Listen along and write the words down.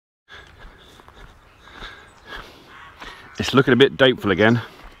it's looking a bit doubtful again.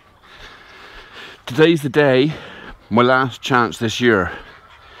 Today's the day, my last chance this year.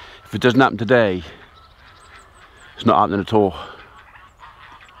 If it doesn't happen today, it's not happening at all.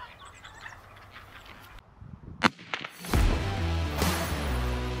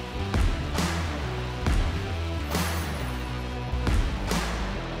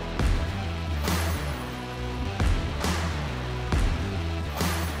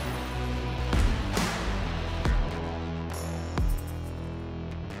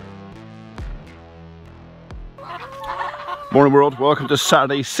 Morning world, welcome to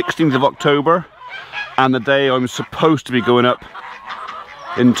Saturday 16th of October and the day I'm supposed to be going up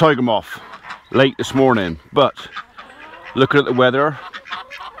in tiger moth late this morning, but looking at the weather,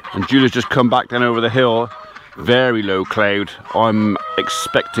 and Julie's just come back down over the hill, very low cloud. I'm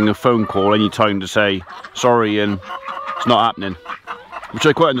expecting a phone call any time to say sorry and it's not happening, which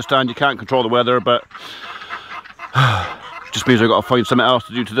I quite understand. You can't control the weather, but just means I've got to find something else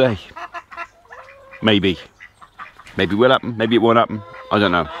to do today. Maybe it will happen, maybe it won't happen, I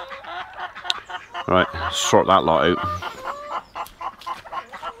don't know. Right, sort that lot out.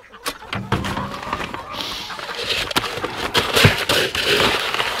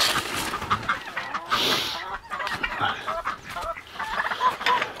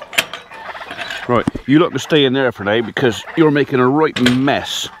 Right, you lot can stay in there for now because you're making a right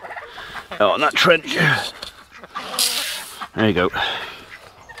mess out on that trench. There you go.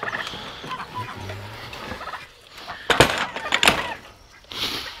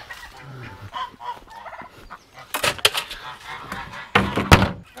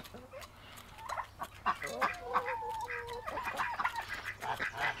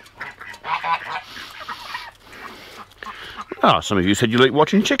 Ah, some of you said you like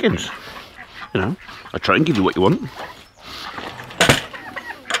watching chickens. You know, I try and give you what you want.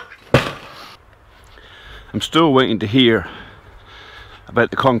 I'm still waiting to hear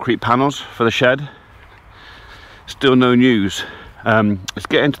about the concrete panels for the shed. Still no news. It's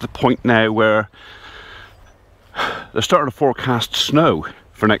getting to the point now where they're starting to forecast snow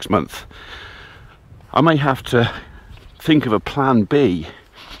for next month. I may have to think of a plan B,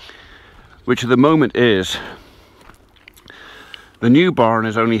 which at the moment is the new barn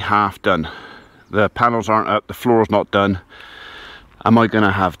is only half done. The panels aren't up, the floor's not done. Am I going to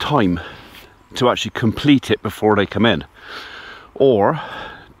have time to actually complete it before they come in? Or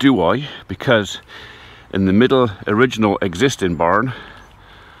do I, because in the middle original existing barn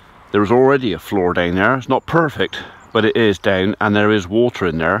there is already a floor down there. It's not perfect, but it is down, and there is water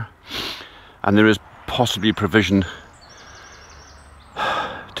in there, and there is possibly provision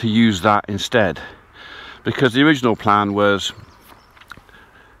to use that instead. Because the original plan was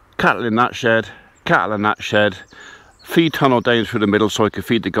cattle in that shed, cattle in that shed, feed tunnel down through the middle so I could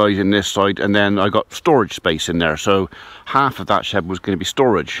feed the guys in this side, and then I got storage space in there, so half of that shed was going to be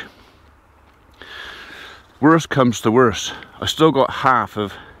storage. Worst comes to worst, I still got half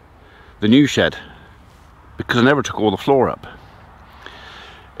of the new shed because I never took all the floor up.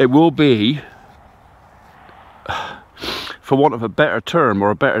 It will be, for want of a better term or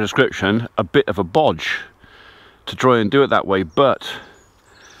a better description, a bit of a bodge to try and do it that way, but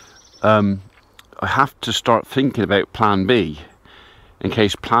I have to start thinking about plan B in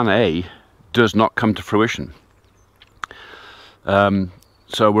case plan A does not come to fruition.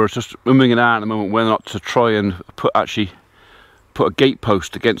 So we're just umming it out at the moment whether or not to try and actually put a gate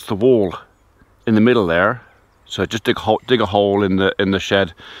post against the wall in the middle there. So just dig a hole in the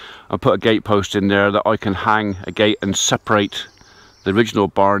shed and put a gate post in there that I can hang a gate and separate the original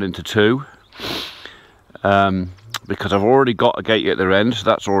barn into two. Because I've already got a gate at their end, so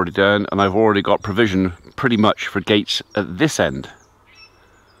that's already done, and I've already got provision pretty much for gates at this end.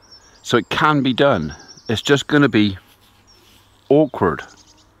 So it can be done. It's just going to be awkward.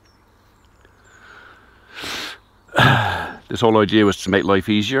 This whole idea was to make life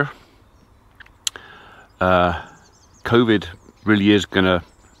easier. COVID really is going to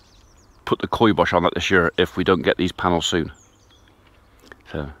put the kibosh on that this year if we don't get these panels soon.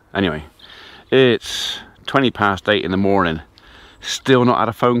 So anyway, it's 8:20 in the morning, still not had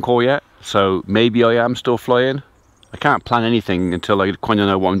a phone call yet, so maybe I am still flying. I can't plan anything until I kind of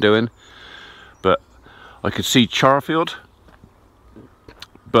know what I'm doing, but I could see Charfield,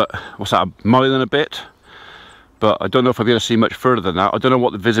 but what's that, a mile and a bit, but I don't know if I'll be able to see much further than that. I don't know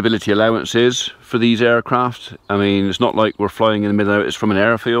what the visibility allowance is for these aircraft. I mean, it's not like we're flying in the middle of it, it's from an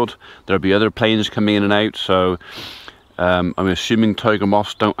airfield. There'll be other planes coming in and out, so I'm assuming tiger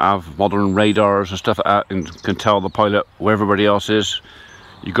moths don't have modern radars and stuff like that and can tell the pilot where everybody else is.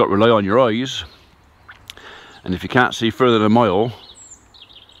 You've got to rely on your eyes, and if you can't see further than a mile,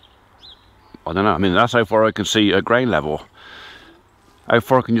 I don't know, I mean that's how far I can see at ground level. How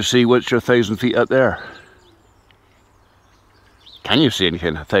far can you see once you're 1,000 feet up there? Can you see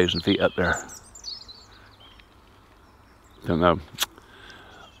anything 1,000 feet up there? Don't know.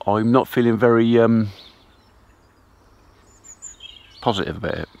 I'm not feeling very positive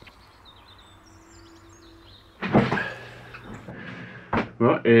about it.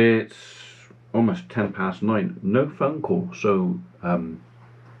 Well, it's almost 9:10. No phone call, so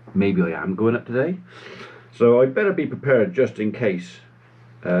maybe I am going up today. So I'd better be prepared just in case.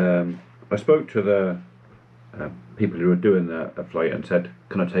 I spoke to the people who were doing the flight and said,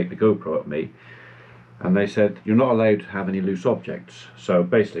 can I take the GoPro at me? And they said, you're not allowed to have any loose objects. So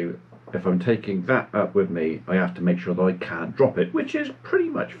basically, if I'm taking that up with me, I have to make sure that I can't drop it, which is pretty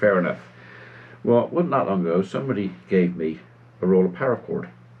much fair enough. Well, it wasn't that long ago, somebody gave me a roll of paracord.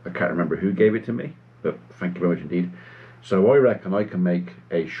 I can't remember who gave it to me, but thank you very much indeed. So I reckon I can make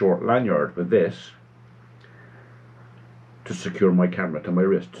a short lanyard with this to secure my camera to my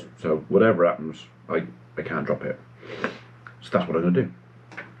wrist. So whatever happens, I can't drop it. So that's what I'm going to do.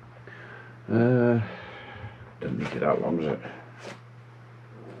 Doesn't need it that long, does it?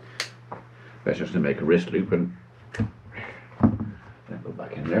 That's just going to make a wrist loop and then go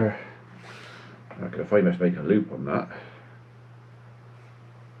back in there. I reckon if I must make a loop on that,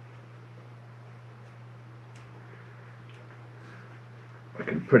 I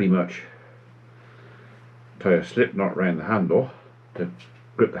can pretty much tie a slip knot around the handle to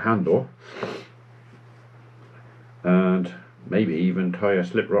grip the handle, and maybe even tie a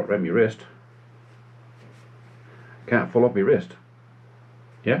slip knot around my wrist. Can't fall off my wrist.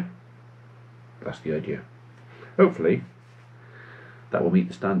 Yeah? That's the idea. Hopefully that will meet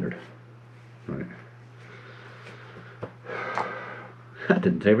the standard. Right. That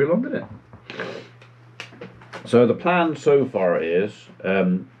didn't take very long, did it? So the plan so far is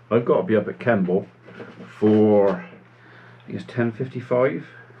I've got to be up at Kemble for, I think it's 10:55.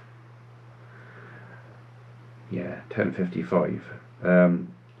 Yeah, 10:55.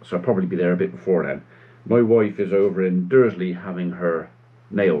 So I'll probably be there a bit before then. My wife is over in Dursley having her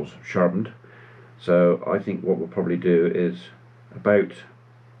nails sharpened, so I think what we'll probably do is about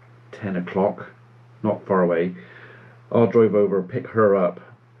 10 o'clock, not far away, I'll drive over, pick her up,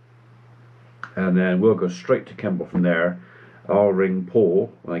 and then we'll go straight to Kemble from there. I'll ring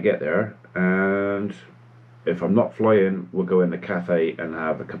Paul when I get there, and if I'm not flying, we'll go in the cafe and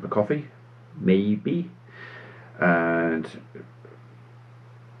have a cup of coffee, maybe, and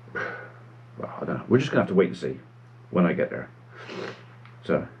well, I don't know, we're just gonna have to wait and see when I get there.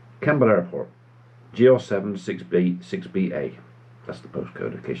 So Kemble Airport, GL7 6BA, that's the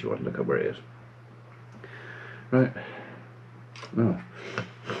postcode in case you want to look up where it is. Right. Oh.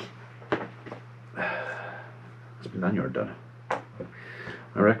 That's my lanyard done.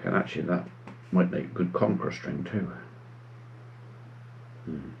 I reckon actually that might make good conker string too.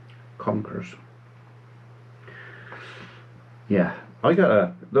 Conkers. Yeah, I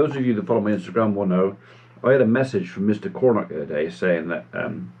got those of you that follow my Instagram will know, I had a message from Mr. Cornock the other day saying that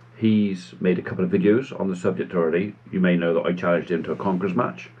he's made a couple of videos on the subject already. You may know that I challenged him to a conkers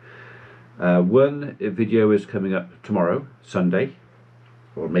match. One video is coming up tomorrow, Sunday,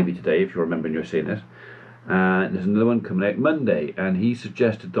 or maybe today if you remember and you're seeing this. And there's another one coming out Monday, and he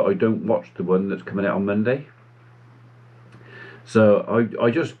suggested that I don't watch the one that's coming out on Monday. So I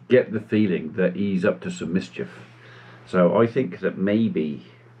just get the feeling that he's up to some mischief. So I think that maybe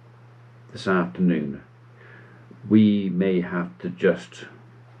this afternoon we may have to just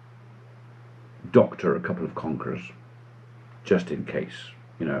doctor a couple of conkers, just in case,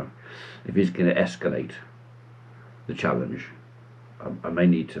 you know, if he's going to escalate the challenge. I may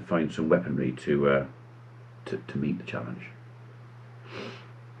need to find some weaponry to meet the challenge.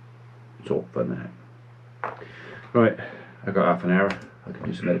 It's all fun, isn't it? Right, I've got half an hour. I can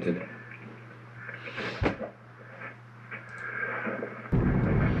do some editing.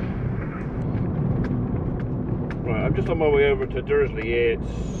 Right, I'm just on my way over to Dursley.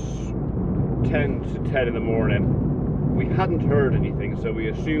 It's 10 to 10 in the morning. We hadn't heard anything, so we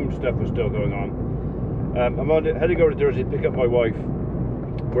assumed stuff was still going on. I'm heading over to Dursley to pick up my wife,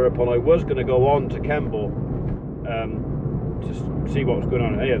 whereupon I was going to go on to Kemble to see what was going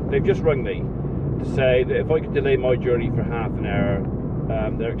on. And yeah, they've just rung me to say that if I could delay my journey for half an hour,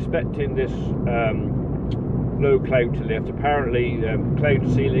 they're expecting this low cloud to lift. Apparently cloud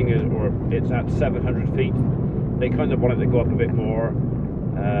ceiling is, or it's at 700 feet. They kind of want it to go up a bit more.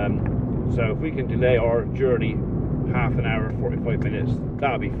 So if we can delay our journey half an hour, 45 minutes,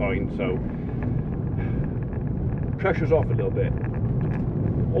 that'll be fine. So pressure's off a little bit,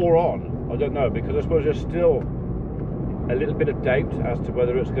 or on, I don't know, because I suppose there's still a little bit of doubt as to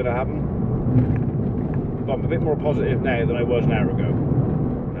whether it's going to happen, but I'm a bit more positive now than I was an hour ago.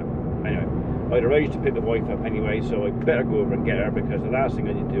 I'd arranged to pick the wife up anyway, so I better go over and get her, because the last thing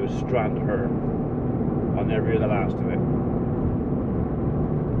I need to do is strand her. I'll never hear the last of it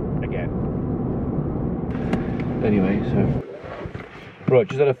again. Anyway, so right,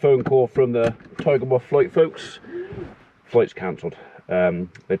 just had a phone call from the Tiger Moth flight folks. Flight's cancelled.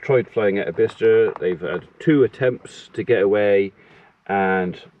 They tried flying out of Bicester. They've had 2 attempts to get away,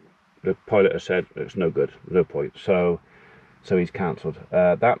 and the pilot has said it's no good, no point. So he's cancelled.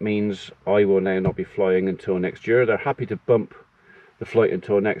 That means I will now not be flying until next year. They're happy to bump the flight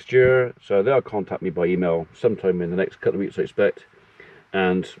until next year, so they'll contact me by email sometime in the next couple of weeks, I expect,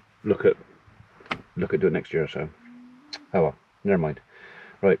 and look at doing next year. So, oh well, never mind.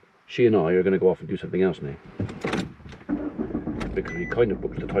 Right, she and I are going to go off and do something else now, because we kind of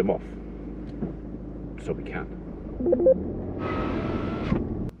booked the time off, so we can.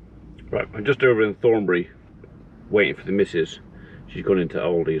 Right, I'm just over in Thornbury waiting for the missus. She's gone into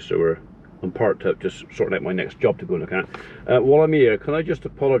Aldi, so I'm parked up just sorting out my next job to go look at. While I'm here, can I just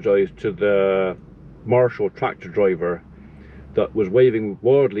apologise to the Marshall tractor driver that was waving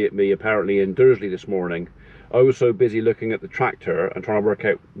wildly at me apparently in Dursley this morning. I was so busy looking at the tractor and trying to work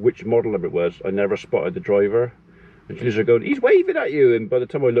out which model number it was, I never spotted the driver. And she was going, he's waving at you, and by the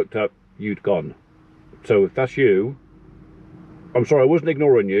time I looked up, you'd gone. So if that's you, I'm sorry, I wasn't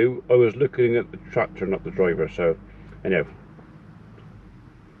ignoring you, I was looking at the tractor, not the driver. So anyhow,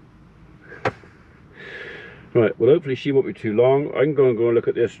 right, well hopefully she won't be too long. I'm going to go and look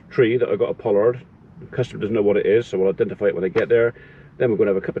at this tree that I got a pollard. The customer doesn't know what it is, so we'll identify it when I get there. Then we're going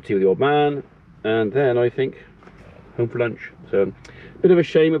to have a cup of tea with the old man, and then I think home for lunch. So bit of a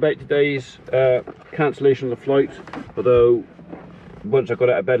shame about today's cancellation of the flight, although once I got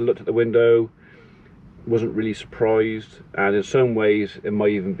out of bed and looked at the window, wasn't really surprised, and in some ways it might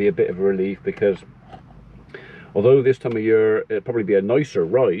even be a bit of a relief, because although this time of year it'll probably be a nicer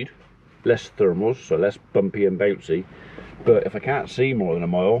ride, less thermals, so less bumpy and bouncy, but if I can't see more than a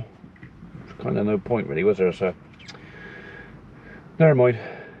mile, there's kind of no point really, was there? So never mind,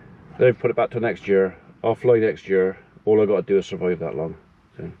 they've put it back to next year. I'll fly next year. All I got to do is survive that long.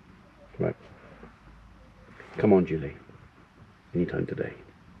 So right, come on Julie, anytime today.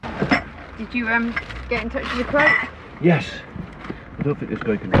 Did you get in touch with the quote? Yes. I don't think this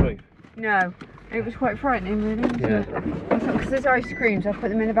guy can drive. No. It was quite frightening, really, wasn't Yeah. it? I thought, because there's ice creams, I'll put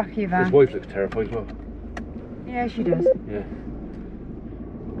them in the back of your van. His wife looks terrified as well. Yeah, she does. Yeah.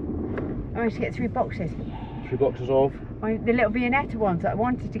 I managed to get 3 boxes. 3 boxes of? The little Viennetta ones that I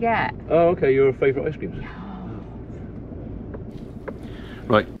wanted to get. Oh, okay, your favourite ice creams.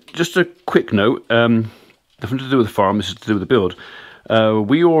 Right, just a quick note, nothing to do with the farm, this is to do with the build.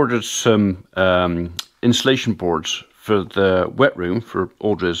 We ordered some insulation boards for the wet room, for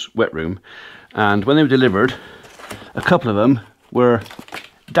Audra's wet room, and when they were delivered, a couple of them were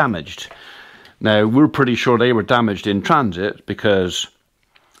damaged. Now, we're pretty sure they were damaged in transit, because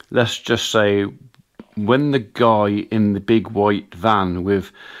let's just say when the guy in the big white van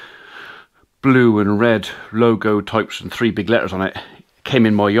with blue and red logo types and 3 big letters on it came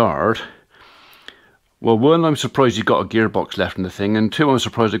in my yard, well, 1, I'm surprised he got a gearbox left in the thing, and 2, I'm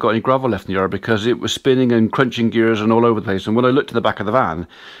surprised he got any gravel left in the yard, because it was spinning and crunching gears and all over the place, and when I looked at the back of the van,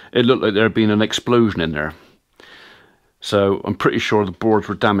 it looked like there had been an explosion in there. So I'm pretty sure the boards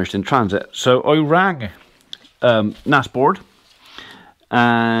were damaged in transit. So I rang NAS board,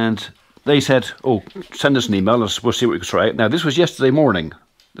 and they said, oh, send us an email, we'll see what we can sort out. Now, this was yesterday morning,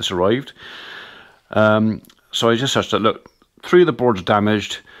 this arrived. So I just said, look, 3 of the boards are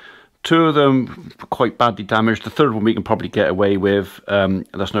damaged, 2 of them quite badly damaged, the 3rd one we can probably get away with,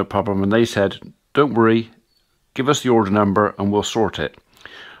 that's no problem. And they said, don't worry, give us the order number and we'll sort it.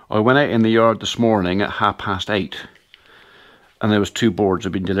 I went out in the yard this morning at 8:30, and there was 2 boards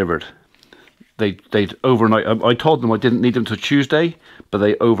had been delivered. They'd overnight. I told them I didn't need them till Tuesday, but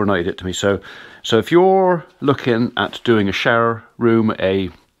they overnighted it to me. So if you're looking at doing a shower room,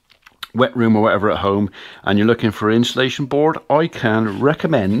 a wet room or whatever at home, and you're looking for an insulation board, I can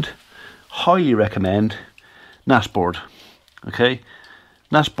recommend, highly recommend, NAS board. Okay,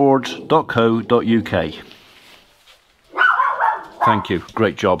 nasboards.co.uk. Thank you,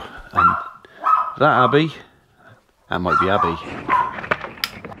 great job. And that Abby, that might be Abby.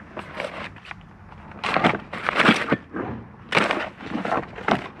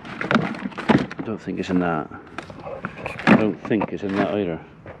 I don't think it's in that. I don't think it's in that either.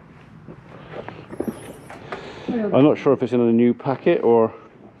 I'm not sure if it's in a new packet or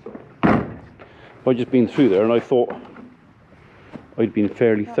I've just been through there and I thought I'd been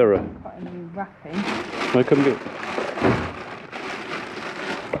fairly thorough. Quite a new wrapping. I couldn't get.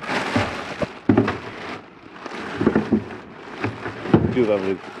 Do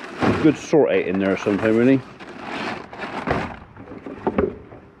that. good sort out in there sometime, really.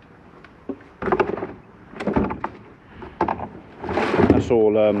 That's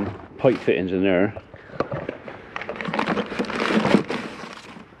all pipe fittings in there.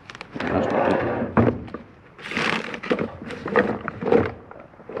 That's not it.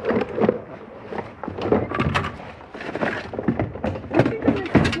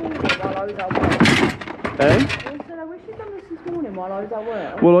 I wish you'd done this this morning while I was at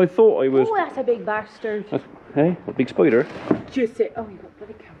work. Well, I thought I was... Oh, that's a big bastard. Hey, a big spider. Just it. Oh, you got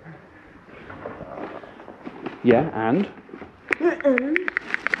bloody camera. Yeah, and?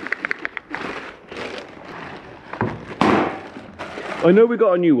 I know we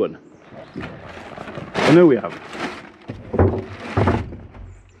got a new one. I know we have.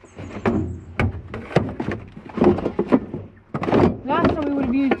 Last time we would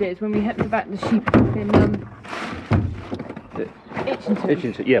have used it is when we had to back the sheep in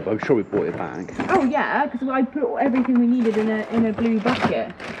Itchington. Yeah, but I'm sure we bought it back. Oh yeah, because I put everything we needed in a blue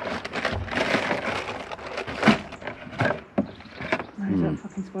bucket. Where's that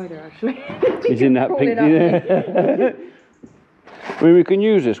fucking spider actually? He's in that pink. Yeah. I mean, we can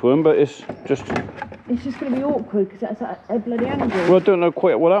use this one, but it's just going to be awkward because that's a bloody angle. Well, I don't know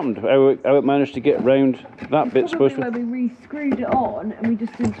quite what happened. How it managed to get round that bit. Supposed to. Where we re-screwed it on and we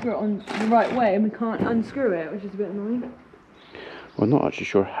just didn't screw it on the right way, and we can't unscrew it, which is a bit annoying. Well, I'm not actually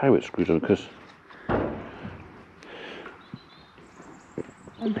sure how it's screwed on because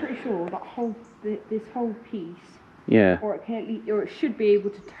I'm pretty sure that this whole piece. Yeah. Or it should be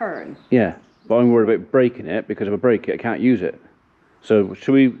able to turn. Yeah, but I'm worried about breaking it because if I break it, I can't use it. So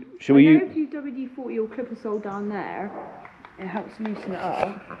should we? If you WD-40 or clipper sole down there, it helps loosen it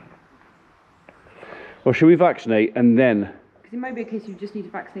up. Or should we vaccinate and then? Because it may be a case you just need to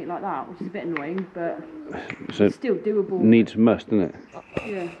vaccinate like that, which is a bit annoying, but so it's still doable. Needs must, doesn't it?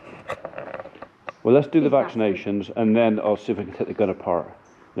 Yeah. Well, let's do the vaccinations and then I'll see if I can take the gun apart.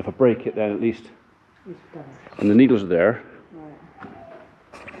 And if I break it, then at least. And the needles are there. Right.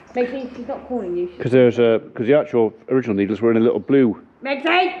 Make sure she's not calling you. Because the actual original needles were in a little blue.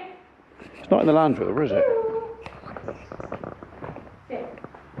 Megzy! It's not in the Land Rover, is it? Yeah.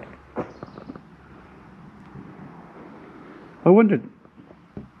 I wonder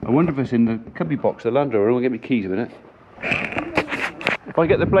if it's in the cubby box of the Land Rover. I won't get my keys in a minute. If I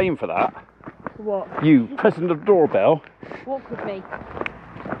get the blame for that. What? You pressing the doorbell. Walk with me.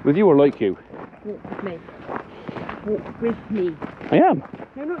 With you or like you? Walk with me. Walk with me. I am.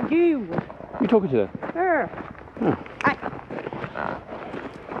 No, not you. Who are you talking to? Her. Oh.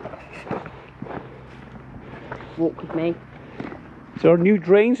 Walk with me. Is there a new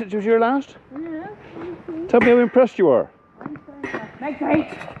drain since it was your last? Yeah. Tell me how impressed you are. I'm so impressed.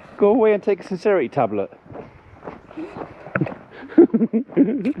 Megzy! Go away and take a sincerity tablet.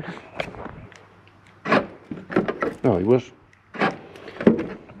 Oh, he was. I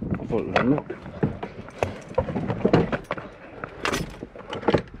thought it was unlocked.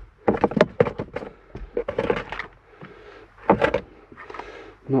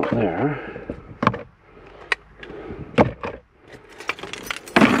 Not there.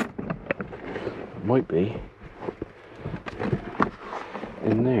 Might be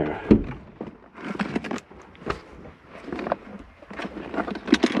in there.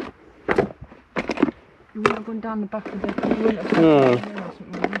 You wouldn't have gone down the back of the...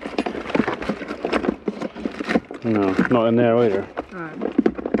 No, not in there either. Right.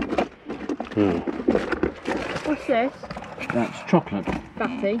 No. What's this? That's chocolate.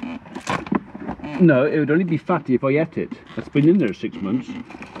 Fatty. No, it would only be fatty if I ate it. It's been in there 6 months.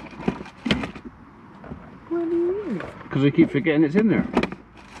 Why do you eat it? Because I keep forgetting it's in there.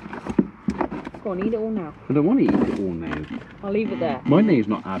 Go on, eat it all now. I don't want to eat it all now. I'll leave it there. My name's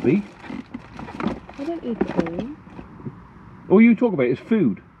not Abby. I don't eat it all. All you talk about is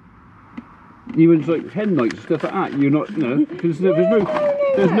food. Even like hen nights and stuff like that, you're not, because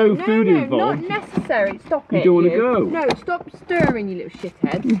there's no food involved. Not necessary. Stop it. You don't want to go. No, stop stirring, you little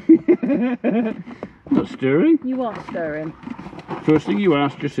shithead. Not stirring. You are stirring. First thing you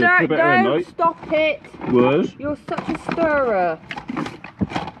asked your sister about her night. Stop it. Was. You're such a stirrer.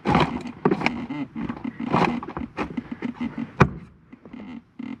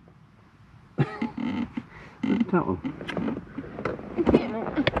 That one.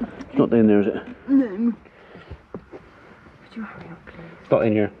 It's not in there, is it? No. Would you hurry up, please? It's not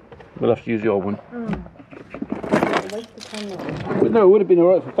in here. We'll have to use the old one. Oh. Waste of time now. But no, it would have been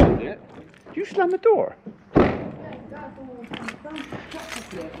alright if I found it. Did you slam the door?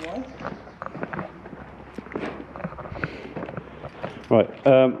 Right,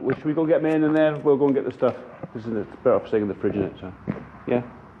 should we go get me in and then we'll go and get the stuff? This is better off staying in the fridge, isn't it? So, yeah?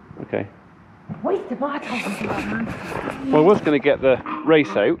 Okay. Waste of my time. Well, I was going to get the race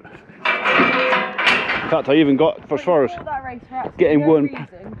out. In fact, I even got as far as getting one. Because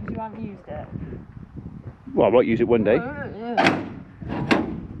you haven't used it. Well, I might use it one day. I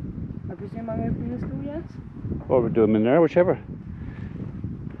presume I'm opening the store, yes? Or we'll do them in there, whichever.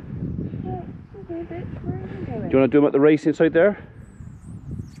 Yeah, do you want to do them at the race inside there?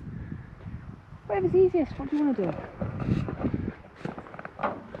 Whatever's easiest, what do you want to do?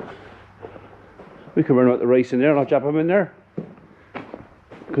 We can run them at the race in there and I'll jab them in there.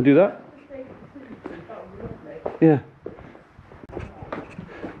 Can do that? Yeah.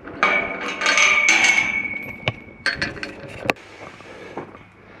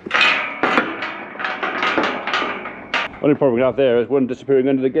 Only problem we have there is one disappearing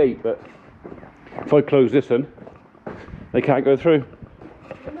under the gate, but if I close this one, they can't go through.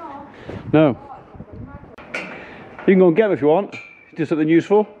 No. You can go and get them if you want. Do something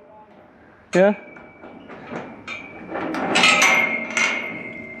useful. Yeah?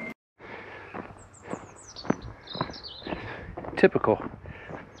 Typical.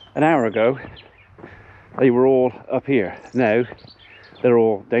 An hour ago, they were all up here. Now, they're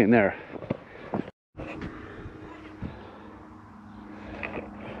all down there.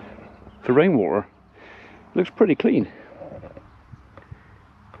 The rainwater looks pretty clean.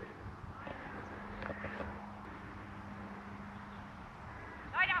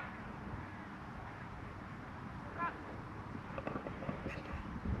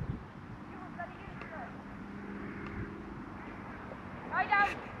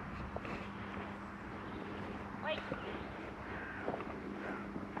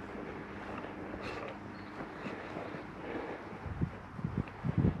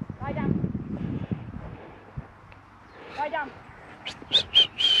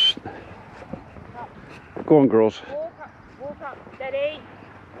 Go on, girls. Walk up, steady.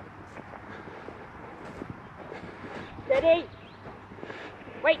 Steady.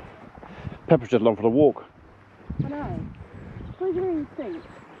 Wait. Pepper's just along for the walk. I know. What do you really think?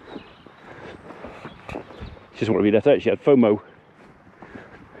 She doesn't want to be let out, she had FOMO.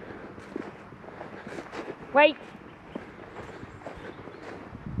 Wait.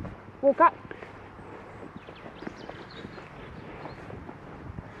 Walk up.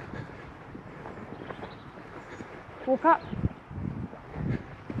 Walk up.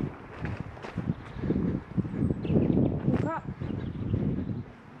 Walk up.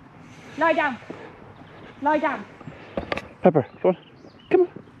 Lie down. Lie down. Pepper, come on. Come on.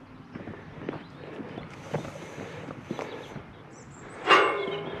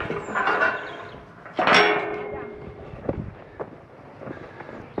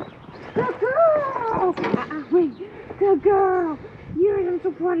 Good girl! Wait. Good girl! I'm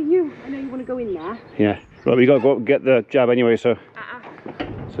so proud of you. I know you want to go in there. Yeah. Right, we got to go up and get the jab anyway, so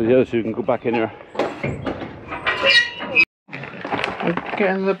so the other two can go back in there.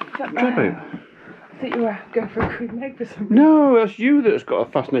 Getting the jab out. I thought you were going for a cream egg for some reason. No, that's you that's got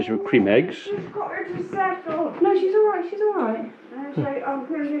a fascination with cream eggs. She's got her to settle. No, she's alright, she's alright. So I'm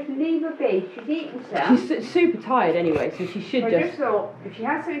going to just leave her be. She's eaten some. She's super tired anyway, so she should I just... just thought, if she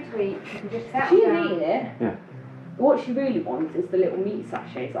has something to eat, she can just settle She's down. eating it. Yeah. What she really wants is the little meat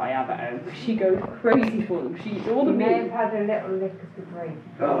sachets that I have at home. She goes crazy for them. She eats all the You meat. may have had a little lick of the gravy.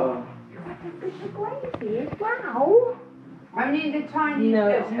 Oh. You're having a bit of gravy as well. Only the tiniest No,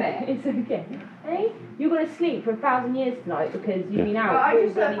 little bit. it's okay. Hey, you're going to sleep for 1,000 years tonight because you've been out Well, I all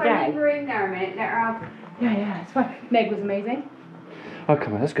just thought bloody if I leave day. her in there a minute, let her have... Yeah, it's fine. Meg was amazing. Oh,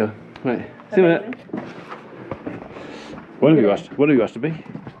 come on, let's go. Right, see you in a minute. One of you has to be.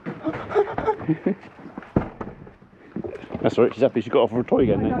 That's alright, she's happy she got off her toy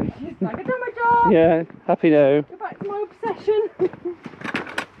again now. She's like, I done my job. Yeah, happy now. Go back to my obsession.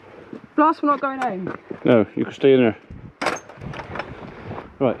 Plus, we're not going home. No, you can stay in there.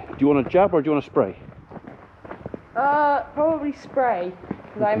 Right, do you want a jab or do you want a spray? Probably spray,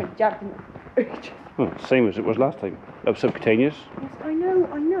 because I haven't jabbed in ages. Oh, same as it was last time. That was subcutaneous. Yes, I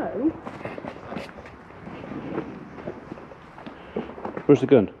know. Where's the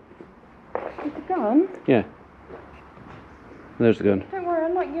gun? With the gun? Yeah. There's the gun. Don't worry,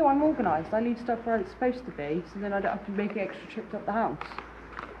 unlike you, I'm organised. I leave stuff where it's supposed to be, so then I don't have to make extra trips up the house.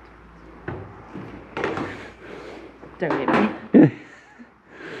 Don't hit me.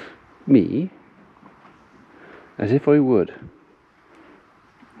 Me? As if I would.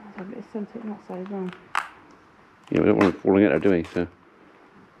 There's a bit of sunset on that side as well. Yeah, we don't want it falling out there, do we? So.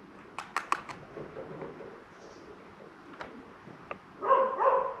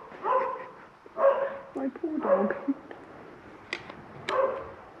 My poor dog.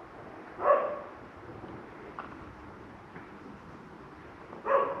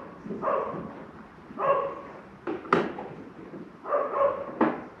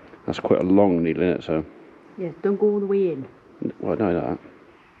 That's quite a long needle, isn't it? So. Yes, don't go all the way in. Well, I know that.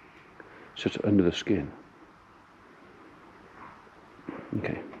 It's just under the skin.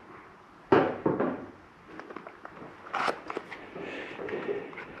 Okay.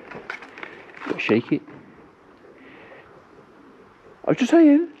 Shake it. I was just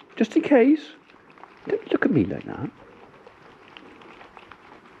saying, just in case. Don't look at me like that.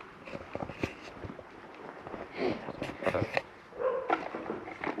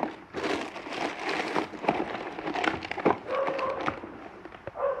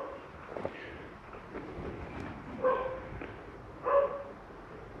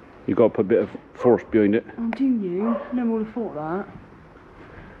 You've got to put a bit of force behind it. Oh, do you? Never would have thought that.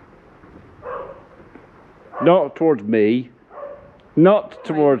 Not towards me. Not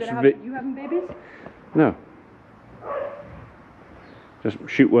towards me. You having babies? No. Just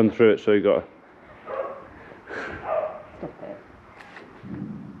shoot one through it so you got to... Stop it.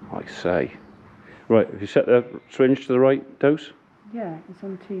 I say. Right, have you set the syringe to the right dose? Yeah, it's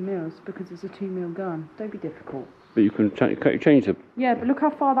on 2 mils because it's a 2 mil gun. Don't be difficult. But you can change the... Yeah, but look how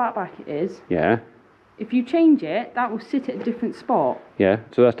far that back it is. Yeah. If you change it, that will sit at a different spot. Yeah,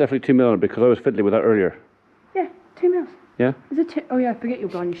 so that's definitely 2 mil because I was fiddling with that earlier. Yeah, 2 mils. Yeah? There's a 2. Oh yeah, forget your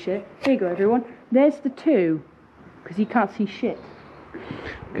gun, you shit. There you go, everyone. There's the 2. Because you can't see shit.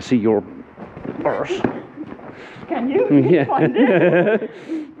 I can see your arse. Can you? You Yeah. can find it.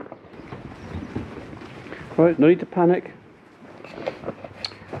 Right, no need to panic.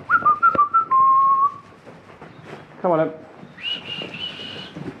 Come on up.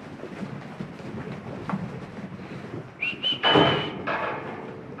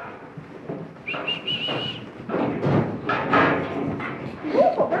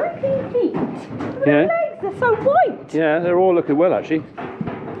 You've got very clean feet. Look at Yeah. their legs, they're so white. Yeah, they're all looking well actually.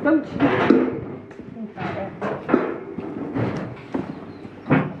 Don't you? Think about it.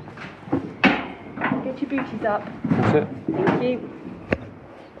 Get your booties up. That's it. Thank you.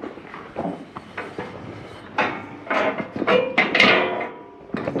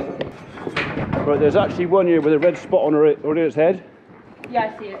 Right, there's actually one here with a red spot on its head.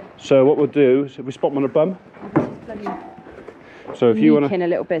 Yeah, I see it. So what we'll do is if we spot them on her bum. So if you want to in a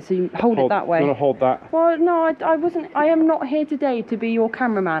little bit, so you hold it that way. You want to hold that. Well, no, I wasn't. I am not here today to be your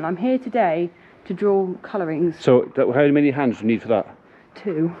cameraman. I'm here today to draw colourings. So how many hands do you need for that?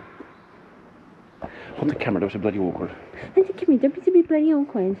 2. On the camera, that was a bloody awkward. Don't be bloody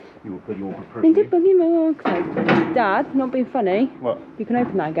awkward. You were bloody awkward Don't be person. bloody awkward. Dad, not being funny. What? You can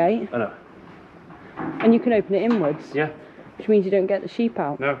open that gate, I know. and you can open it inwards. Yeah. Which means you don't get the sheep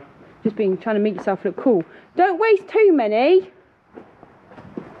out. No. Just trying to make yourself look cool. Don't waste too many.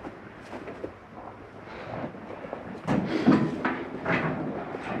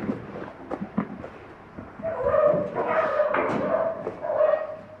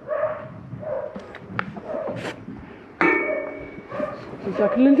 It's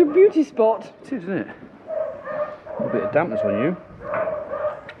like a little beauty spot. It is, isn't it? A bit of dampness on you.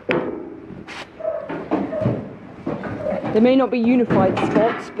 They may not be unified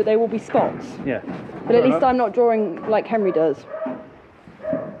spots, but they will be spots. Yeah. But at least I'm not drawing like Henry does.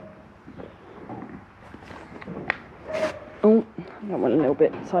 Oh, that went a little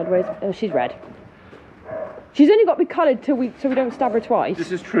bit sideways. Oh, she's red. She's only got to be coloured so we don't stab her twice.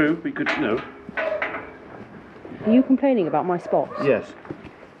 This is true. We could, you know. Are you complaining about my spots? Yes.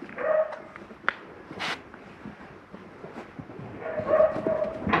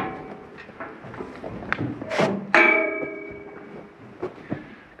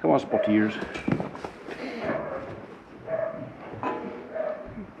 Come on, spotty ears.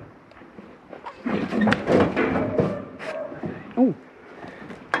 Oh,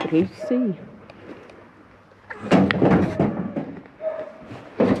 what do you see?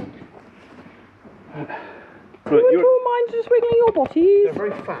 You wouldn't mind just wiggling your botties. They're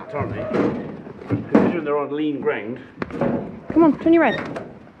very fat, aren't they? Considering they're on lean ground. Come on, turn your head.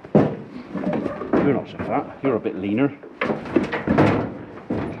 You're not so fat. You're a bit leaner.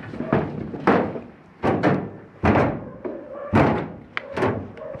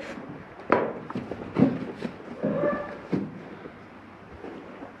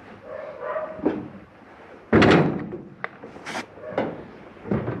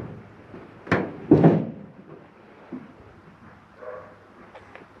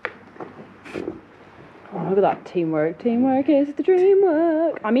 Oh, look at that teamwork. Teamwork is the dream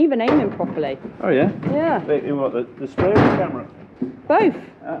work. I'm even aiming properly. Oh yeah? Yeah. Wait, you what, the spray or the camera? Both.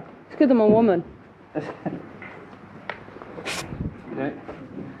 It's because I'm a woman. Okay.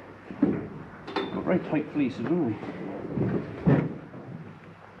 Got very tight fleeces, haven't we?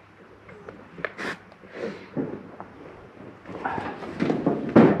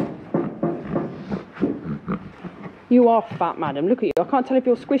 You are fat, madam. Look at you. I can't tell if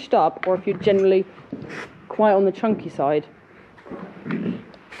you're squished up or if you're generally quite on the chunky side.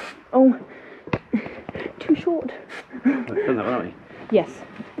 Oh, too short. We've done that, haven't we? Yes,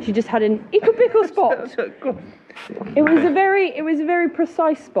 she just had an ickle pickle spot. It was a very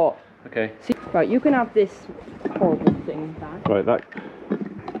precise spot. Okay. So, right, you can have this horrible thing back. Right, that.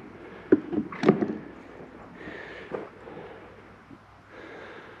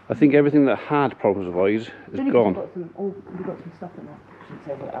 I think everything that had problems with eyes is gone. We've got some stuff in there. I shouldn't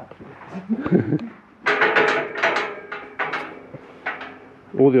say what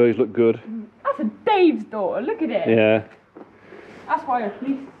actually. All the eyes look good. That's a Dave's daughter. Look at it. Yeah. That's why her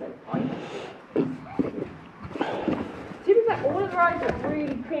fleece is so fine. See, like all of her eyes look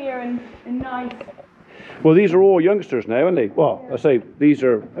really clear and nice. Well, these are all youngsters now, aren't they? Well, I say these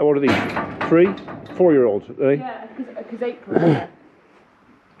are. How old are these? 3, 4-year-olds, are they? Yeah, because April. Yeah.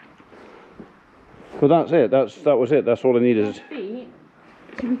 Well, that's it. That was it. That's all I needed. Feet,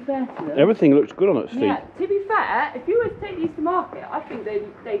 to be fair to them. Everything looks good on its feet. Yeah, to be fair, if you were to take these to market, I think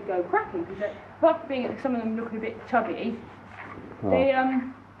they'd go cracking because apart from being some of them looking a bit chubby, they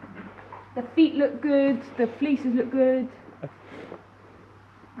the feet look good, the fleeces look good.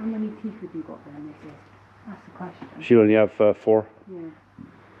 How many teeth have you got there, Mrs.? That's the question. She'll only have 4. Yeah.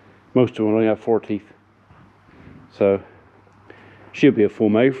 Most of them only have 4 teeth. So she'll be a full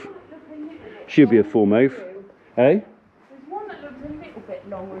mouth. She'll be a full mouth. Eh? There's one that looks a little bit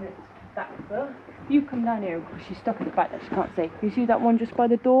long on its back foot. You come down here because she's stuck at the back that she can't see. You see that one just by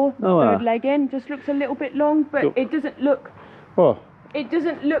the door? The third leg in? Just looks a little bit long, but it doesn't look... What? It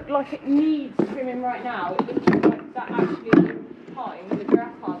doesn't look like it needs trimming right now. It looks like that actually, time, when the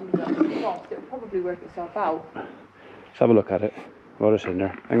grass hardens up and frost, it'll probably work itself out. Let's have a look at it. While it's in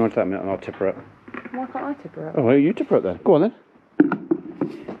there. Hang on to that minute and I'll tip her up. Why can't I tip her up? Oh, well, you tip her up then. Go on then.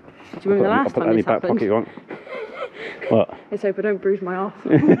 Do you remember the last time this happened? I'll put any back pocket you want. What? Let's hope I don't bruise my arse.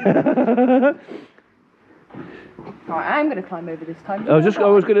 Right, I'm going to climb over this time. I was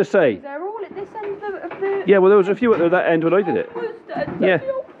going to say. They're all at this end of the... Yeah, well, there was a few at that end when I did it. Yeah.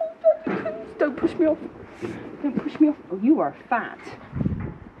 Don't push me off. Don't push me off. Oh, you are fat.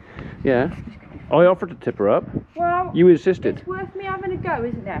 Yeah. I offered to tip her up. Well, you insisted. It's worth me having a go,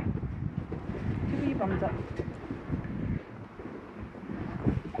 isn't there? Give me your bums up.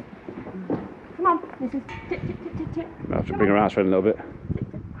 Come on, this is tip, tip, tip, tip, tip. I'll have to bring her ass around a little bit.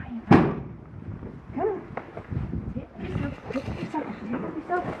 Come on. Tip yourself,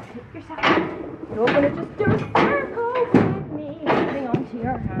 tip yourself. You're going to just do a circle with me, holding onto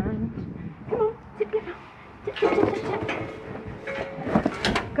your hand. Come on, tip yourself. Tip, tip, tip, tip,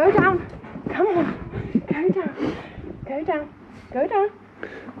 tip. Go down. Come on. Go down. Go down. Go down.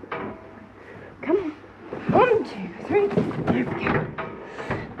 Come on. 1, 2, 3. There we go.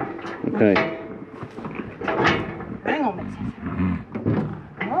 Okay. Hang on,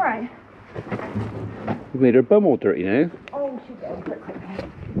 Mrs. Alright. You've made her bum all dirty now. Oh, she's getting quick.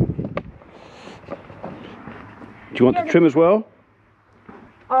 Do you want the trim as well?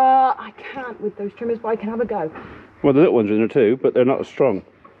 I can't with those trimmers, but I can have a go. Well, the little ones are in there too, but they're not as strong.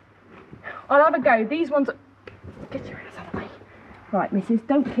 I'll have a go. These ones are... Get your ass out of the way. Right, Mrs.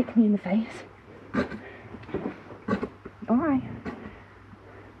 Don't kick me in the face. Alright.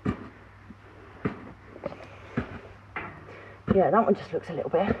 Yeah, that one just looks a little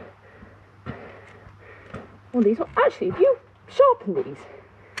bit... Oh, these ones... Actually, have you sharpened these?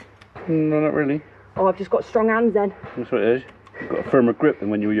 No, not really. Oh, I've just got strong hands then. That's what it is. You've got a firmer grip than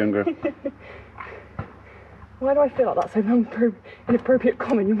when you were younger. Why do I feel like that's an inappropriate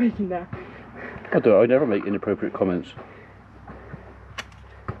comment you're making there? I never make inappropriate comments.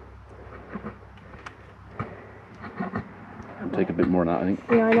 I'll take a bit more than that, I think.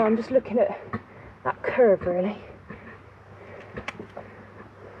 Yeah, I know. I'm just looking at that curve, really.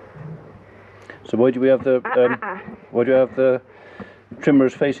 So why do we have the why do you have the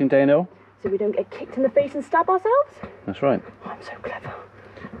trimmers facing downhill? So we don't get kicked in the face and stab ourselves? That's right. Oh, I'm so clever.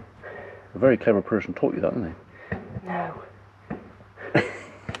 A very clever person taught you that, didn't they? No.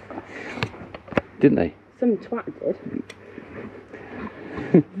 Didn't they? Some twat did.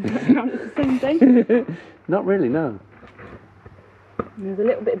 It's the same thing. Not really, no. There's a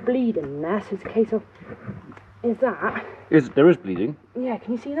little bit of bleeding in there, so it's a case of... Is that? There is bleeding. Yeah,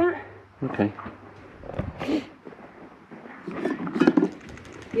 can you see that? Okay.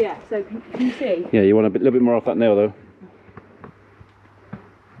 Yeah, so can you see? Yeah, you want a little bit more off that nail though.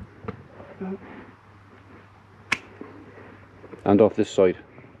 And off this side.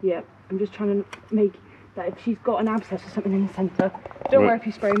 Yeah, I'm just trying to make that if she's got an abscess or something in the centre. Don't worry if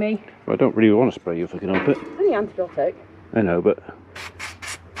you spray me. Well, I don't really want to spray you if I can help it. It's only antibiotic. I know, but...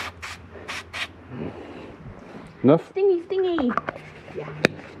 Enough? Stingy, stingy. Yeah.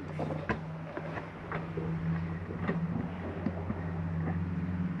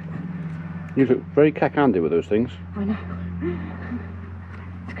 You look very cack-handy with those things. I know.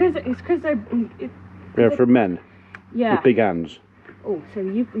 It's because They're for men. Yeah. With big hands. Oh, so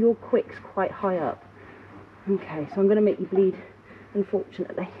your quick's quite high up. Okay, so I'm going to make you bleed,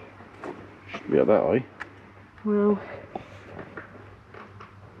 unfortunately. Should be at that high. Well.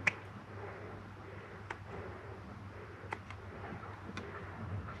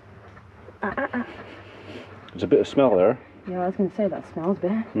 There's a bit of smell there. Yeah, I was going to say that smells a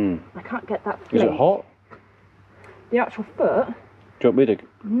bit. I can't get that Is flame. it hot? The actual foot? Do you want me to?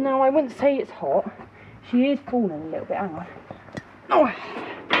 No, I wouldn't say it's hot. She is falling a little bit. Hang on. Oh.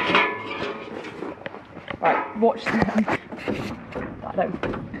 Right, watch that.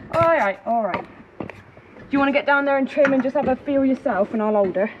 Alright, alright. Do you want to get down there and trim and just have a feel yourself and I'll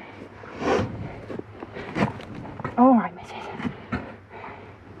hold her? Alright, missus.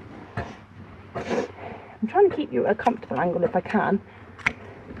 I'm trying to keep you at a comfortable angle if I can.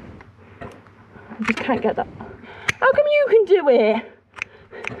 I just can't get that. How come you can do it?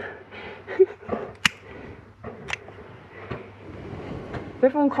 If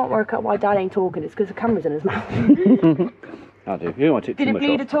everyone can't work out why Dad ain't talking, it's because the camera's in his mouth. I do. You don't want to take Did too it much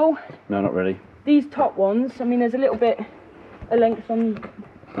bleed off. at all? No, not really. These top ones, I mean, there's a little bit of length on,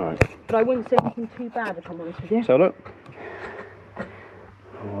 Alright. but I wouldn't say anything too bad if I'm honest with you. So look.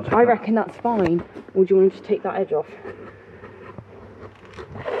 Oh, I reckon that's fine. Or do you want to just take that edge off?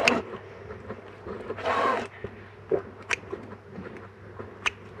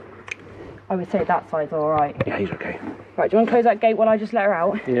 I would say that side's alright. Yeah, he's okay. Right, do you want to close that gate while I just let her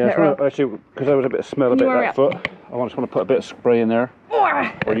out? Yeah, let her out. actually, because there was a bit of smell, a bit of that foot, I just want to put a bit of spray in there. Or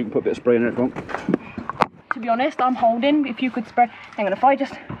you can put a bit of spray in there if you want. To be honest, I'm holding. If you could spray. Hang on, if I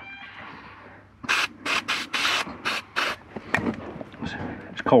just.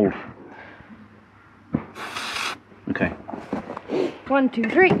 It's cold. Okay. 1, 2,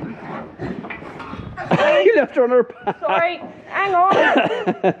 3. You left her on her back. Sorry, hang on.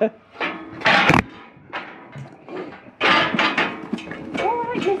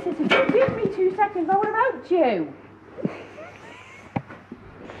 Alright, missus, if you give me 2 seconds, I would have helped you.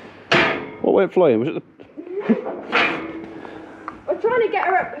 What went flying? Was it the... I'm trying to get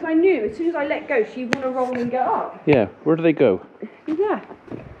her up because I knew as soon as I let go, she'd want to roll and get up. Yeah, where do they go? Yeah.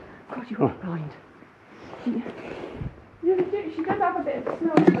 God, you're blind. She does have a bit of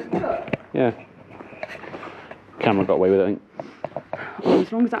smell in her foot. Yeah. Camera got away with it, I think. Oh,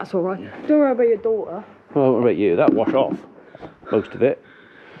 as long as that's alright. Don't worry about your daughter. Well, what about you? That wash off. Most of it.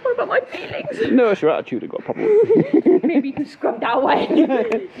 What about my feelings? No, it's your attitude I've got a problem with. Maybe you can scrub that away.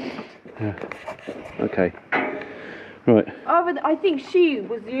 Yeah. Okay. Right. I think she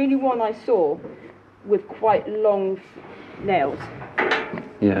was the only one I saw with quite long nails.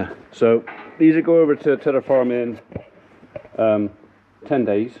 Yeah. So these will go over to the farm in 10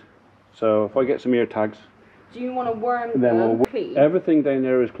 days. So if I get some ear tags, Do you want to worm then them clean? everything down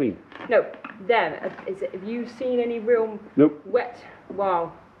there is clean. No, them. Have you seen any real Nope. wet?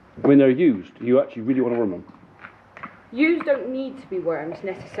 Wow. When they're used, you actually really want to worm them. Ewes don't need to be wormed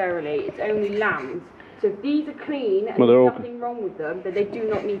necessarily. It's only lambs. So if these are clean and Well, they're there's all nothing wrong with them, then they do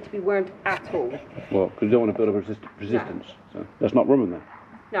not need to be wormed at all. Well, because you don't want to build up resistance. So let's not worm them then.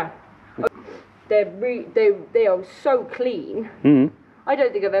 No. They are so clean. Mm-hmm. I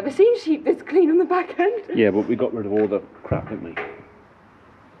don't think I've ever seen sheep this clean on the back end. Yeah, but we got rid of all the crap, didn't we?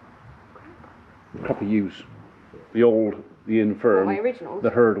 The crappy ewes. The old, the infirm, My originals.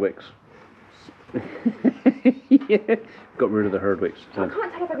 the Herdwicks. Yeah. Got rid of the Herdwicks. I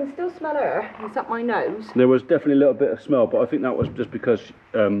can't tell if I can still smell her. It's up my nose. There was definitely a little bit of smell, but I think that was just because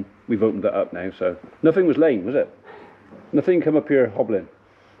we've opened that up now. So nothing was lame, was it? Nothing come up here hobbling.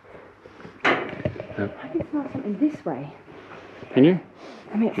 I can smell something this way. Can you?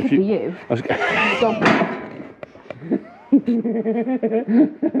 I mean, it could be you. You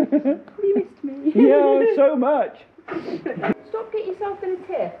missed me. Yeah, so much. Stop getting yourself in a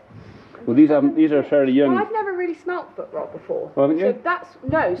tiff. Well, these are fairly young. Well, I've never really smelt foot rot before. Oh, haven't you? So that's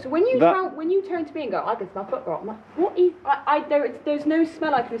no. So when you turn to me and go, I can smell foot rot. I'm like, what is? There's no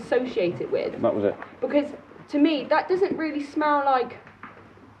smell I can associate it with. That was it. Because to me, that doesn't really smell like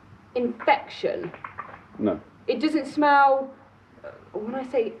infection. No. It doesn't smell. When I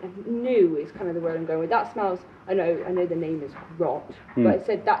say new is kind of the word I'm going with. That smells. I know the name is rot, but I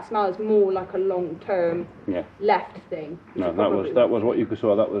said that smells more like a long-term left thing. No, that was what you could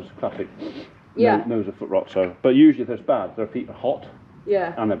saw. That was classic. Yeah. Nose of foot rot. So, but usually if it's bad, their feet are hot.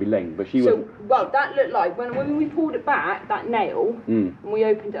 Yeah. And that'd be lame. But she So, was. well, that looked like when we pulled it back, that nail, and we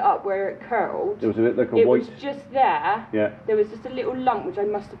opened it up where it curled. It was a bit like a it white. was just there. Yeah. There was just a little lump which I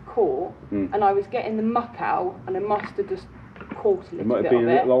must have caught, and I was getting the muck out, and I must have just caught a little bit of it. It might have been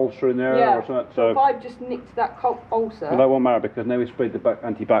a little ulcer in there or something. So if I've just nicked that ulcer. Well, that won't matter because now we sprayed the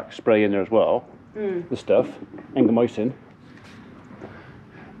anti-bac spray in there as well. The stuff, endomycin.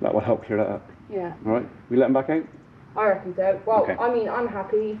 That will help clear that up. Yeah. All right. We let them back out. I reckon so. Well, Okay. I mean, I'm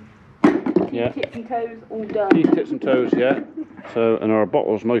happy. Yeah. Tips and toes, all done. Teeth, tips and toes, yeah. So, and our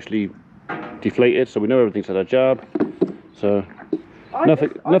bottle's mostly deflated, so we know everything's at a jab. So,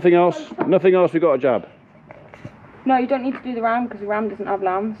 nothing else. We got a jab. No, you don't need to do the ram because the ram doesn't have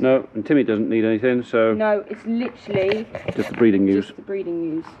lambs. No, and Timmy doesn't need anything, so. No, it's literally Just the breeding ewes. just the breeding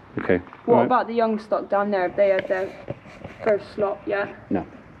ewes. Okay. What about the young stock down there? Have they had their first slot yet? No.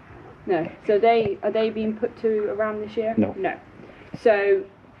 No. So are they being put to a ram this year? No. No. So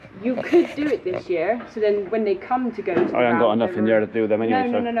you could do it this year. So then when they come to go to the I haven't got ram, enough in there to do them anyway.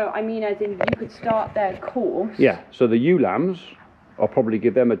 No. I mean, as in you could start their course. Yeah. So the ewe lambs, I'll probably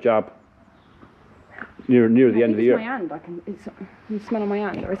give them a jab near the end of the year. My hand. Can you smell on my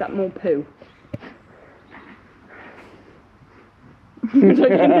hand, or is that more poo?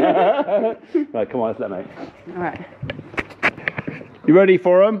 Right, come on, let's let them out. All right. You ready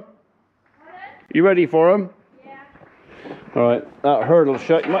for them? You ready for them? Yeah. All right, that hurdle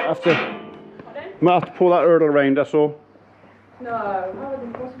shut. You might have to pull that hurdle around. That's all. No, how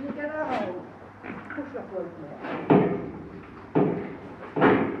would they possibly get out? Push that one.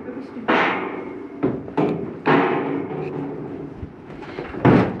 Don't be stupid.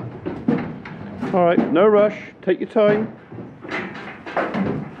 All right, no rush. Take your time.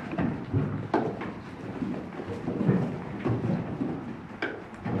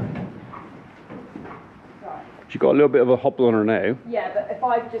 She's got a little bit of a hobble on her now. Yeah, but if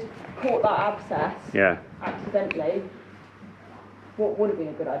I've just caught that abscess accidentally, what would have been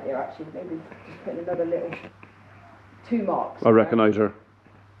a good idea actually? Maybe just putting another little 2 marks. I recognise her.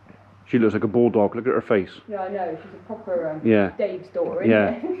 She looks like a bulldog. Look at her face. Yeah, I know. She's a proper Dave's daughter, isn't Yeah,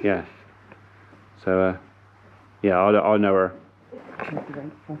 it? yeah. So, yeah, I know her.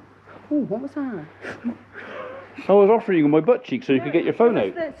 Oh, what was that? I was offering you my butt cheek so you could get your phone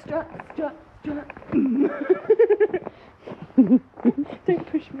out. Strut. Don't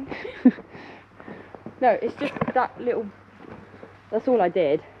push me. No, it's just that little. That's all I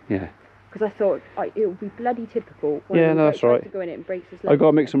did. Yeah. Because I thought it would be bloody typical. When Yeah, no, that's right. To go in it and breaks his I leg. got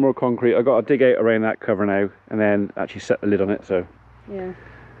to make some more concrete. I got to dig out around that cover now and then actually set the lid on it. So. Yeah.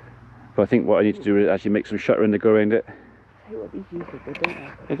 But I think what I need to do is actually make some shuttering to go around it. Tell you what, these use look good, don't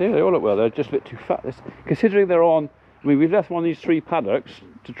they? They do. They all look well. They're just a bit too fat. Considering they're on. I mean, we've left one of these 3 paddocks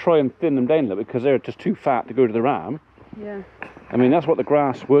to try and thin them down a little bit because they're just too fat to go to the ram. Yeah. I mean, that's what the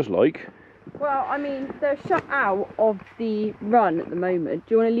grass was like. Well, I mean, they're shut out of the run at the moment.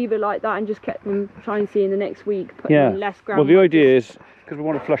 Do you want to leave it like that and just keep them, try and see in the next week, put them in less ground? Well, the idea is, because we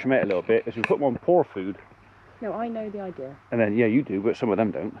want to flush them out a little bit, is we put them on poor food. No, I know the idea. And then, yeah, you do, but some of them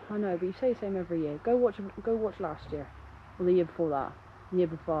don't. I know, but you say the same every year. Go watch last year, or the year before that, the year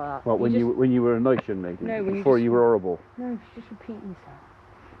before that. Well, when you were a nice young lady, No, before you were horrible. No, just repeating yourself.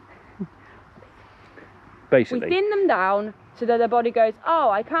 Basically. We thin them down so that their body goes, oh,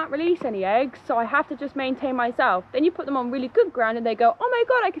 I can't release any eggs, so I have to just maintain myself. Then you put them on really good ground and they go, oh my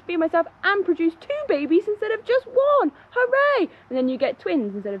god, I can feed myself and produce 2 babies instead of just 1. Hooray! And then you get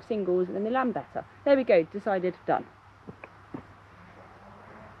twins instead of singles and then they land better. There we go, decided, done.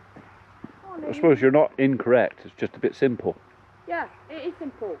 I suppose you're not incorrect, it's just a bit simple. Yeah, it is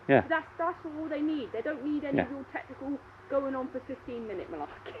simple. Yeah. That's all they need. They don't need any real technical going on for 15-minute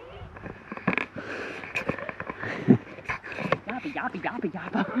malarkey. Yabba, yabba, yabba,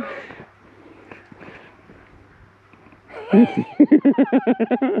 yabba.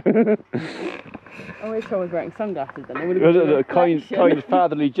 I wish I was wearing sunglasses then. It would have been a kind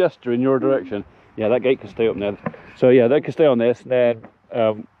fatherly gesture in your direction. Yeah, that gate can stay up there. So yeah, they can stay on this, and then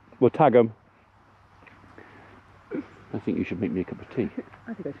we'll tag them. I think you should make me a cup of tea.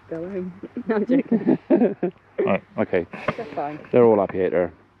 I think I should go home. No, I'm joking. Right, okay. That's fine. They're all happy out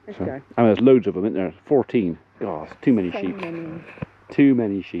there. Let's So, go. and there's loads of them, isn't there? 14. Oh, it's too many sheep. Too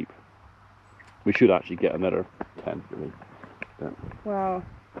many sheep. We should actually get another 10, really. But, Well,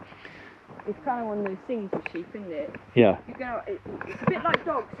 it's kind of one of those things with sheep, isn't it? yeah. It's a bit like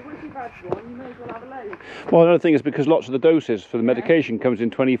dogs, so once you've had one, you may as well have a load. Well, another thing is because lots of the doses for the medication comes in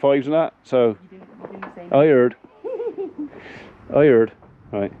 25s and that, so You didn't say I heard. I heard.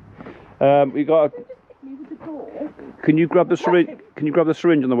 Right. We got. Can you grab the syringe? Can you grab the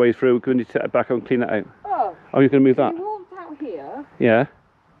syringe on the way through? Can you set it back and clean that out? Oh, Oh, you're going to move that? we walked out here, Yeah.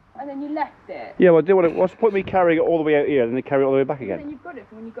 And then you left it. Yeah, well, I do want to, what's the point of me carrying it all the way out here and then carry it all the way back And then again? you've got it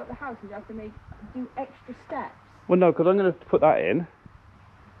for when you got the house and you have to do extra steps. Well, no, because I'm going to put that in.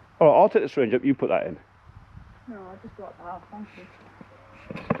 Oh, I'll take the syringe up, you put that in. No, I just got that, thank you.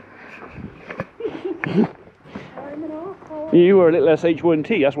 I'm an awful. You were a little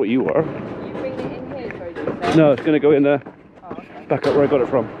SH1T, that's what you were. You bring it in here, sorry, did you say? No, it's going to go in there, Oh, okay. back up where I got it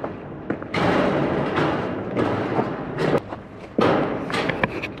from.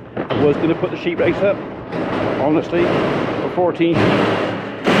 I was going to put the sheep race up, honestly, for 14 sheep.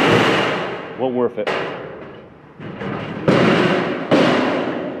 Won't worth it.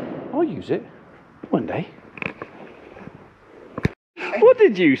 I'll use it one day. What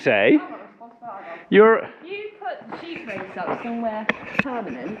did you say? You're... You put the sheep race up somewhere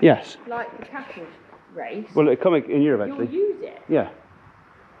permanent, Yes. like the cattle race. Well, it'll come in here You'll eventually. use it. Yeah.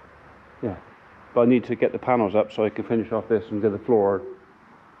 Yeah. But I need to get the panels up so I can finish off this and do the floor.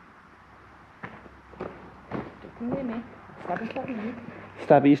 Can you hear me? Stabby, stabby.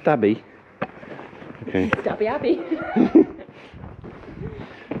 Stabby, stabby. Okay. Stabby Abby.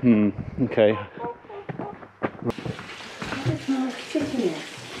 Okay. It smells sick in it.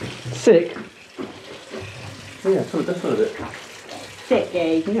 Sick? Oh yeah, so that's not it.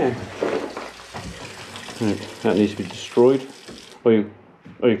 Sicky. Yeah. Right, that needs to be destroyed. Oh, you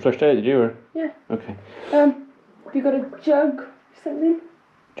flushed out, did you? Or? Yeah. Okay. Have you got a jug or something?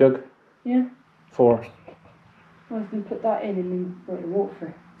 Jug? Yeah. 4. I was going to put that in and then put the water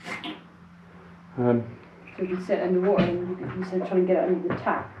through. So you can sit underwater and you can try and get it under the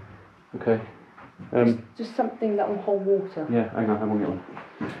tap. Okay. Just something that will hold water. Yeah, hang on, I won't get one.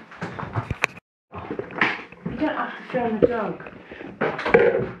 You don't have to fill the jug.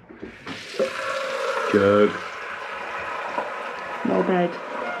 Jug. No bed.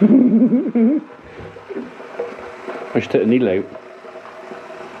 I should take the needle out.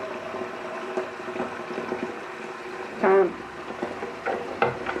 Can't.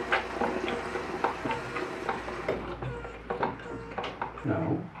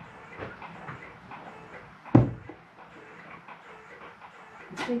 No.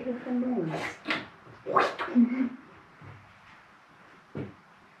 Think of the noise.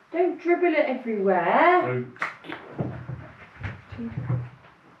 Don't dribble it everywhere.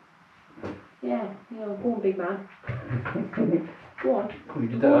 Yeah, go on, big man. Go on. You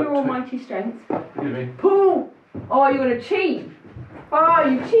did All that your almighty strength. Excuse me. Pull! Oh, you're going to cheat. Oh,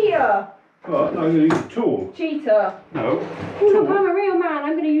 you cheater. Well, I'm going to use a tool. Cheater. No. Oh, look, I'm a real man.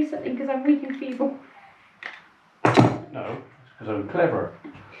 I'm going to use something because I'm weak and feeble. No, because I'm clever.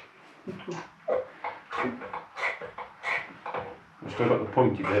 I've still got the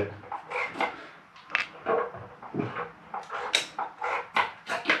pointy bit.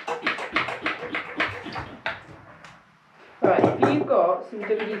 Right, if you've got some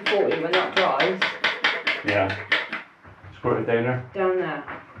WD-40 when that dries, Yeah. Squirt it down there. down there.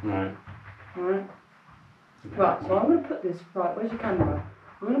 Right. Right. Right, so I'm going to put this, right, where's your camera?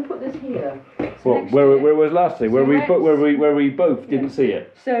 I'm going to put this here. So Well, next where year- was last time? Where So we next- where we both didn't see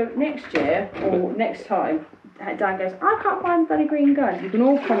it. So next year, or next time, Dan goes, I can't find the bloody green gun. You can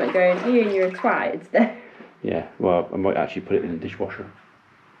all comment going, Ian, you're a twat, it's there. Yeah. Well, I might actually put it in the dishwasher.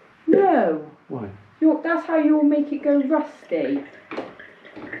 No. Why? That's how you'll make it go rusty.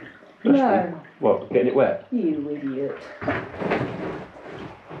 No. What? Getting it wet? You idiot.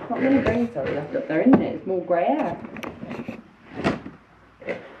 Not many brain cells left up there, isn't it? It's more grey hair.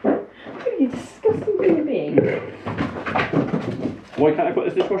 You disgusting human being. Why can't I put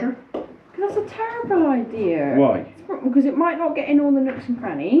this dishwasher? That's a terrible idea. Why? Because it might not get in all the nooks and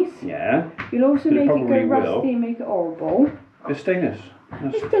crannies. Yeah. You'll also It make it go probably rusty will. and make it horrible. It's stainless.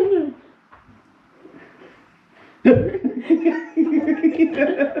 That's...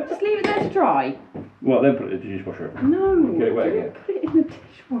 Just leave it there to dry. Well, then put it in the dishwasher. No. Get it wet don't again. Put it in the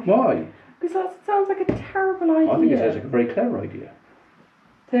dishwasher. Why? Because that sounds like a terrible idea. I think it sounds like a very clever idea.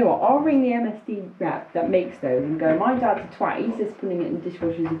 Tell you what, I'll ring the MSD rep that makes those and go, my dad's a twat, he says putting it in the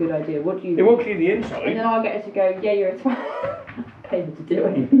dishwasher is a good idea, what do you It think? won't clean the And then inside. I'll get her to go, yeah, you're a twat. Pay her to do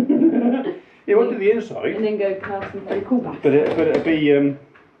it. It won't do the And inside. then go, can I have some pretty cool back? But it'll be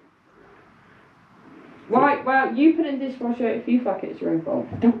Right, well, you put it in the dishwasher, if you fuck it, it's your own fault.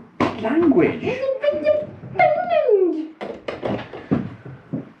 language.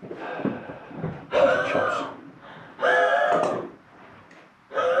 Chops.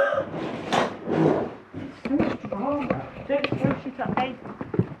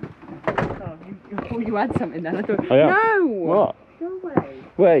 Oh, you had something then. I thought, Oh, yeah. no! What? Go away.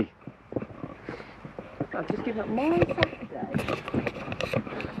 Way. I've just given up my Saturday.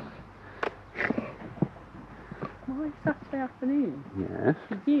 My Oh, it's Saturday afternoon. Yes.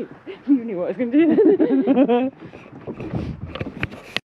 You knew what I was going to do then.